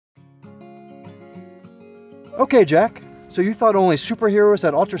Okay, Jack, so you thought only superheroes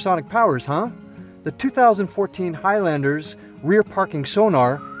had ultrasonic powers, huh? The 2014 Highlander's rear parking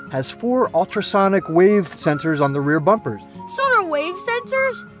sonar has 4 ultrasonic wave sensors on the rear bumpers. Sonar wave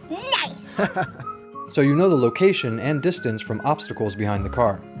sensors? Nice! So you know the location and distance from obstacles behind the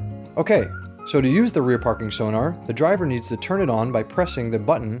car. Okay, so to use the rear parking sonar, the driver needs to turn it on by pressing the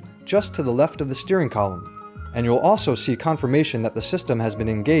button just to the left of the steering column. And you'll also see confirmation that the system has been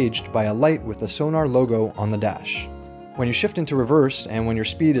engaged by a light with the Sonar logo on the dash. When you shift into reverse and when your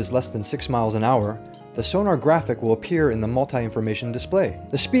speed is less than 6 miles an hour, the Sonar graphic will appear in the multi-information display.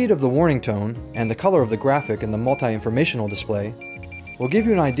 The speed of the warning tone and the color of the graphic in the multi-informational display will give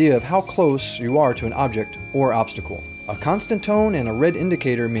you an idea of how close you are to an object or obstacle. A constant tone and a red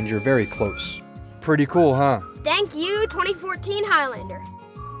indicator means you're very close. Pretty cool, huh? Thank you, 2014 Highlander.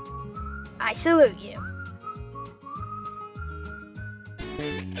 I salute you.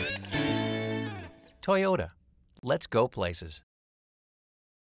 Toyota. Let's go places.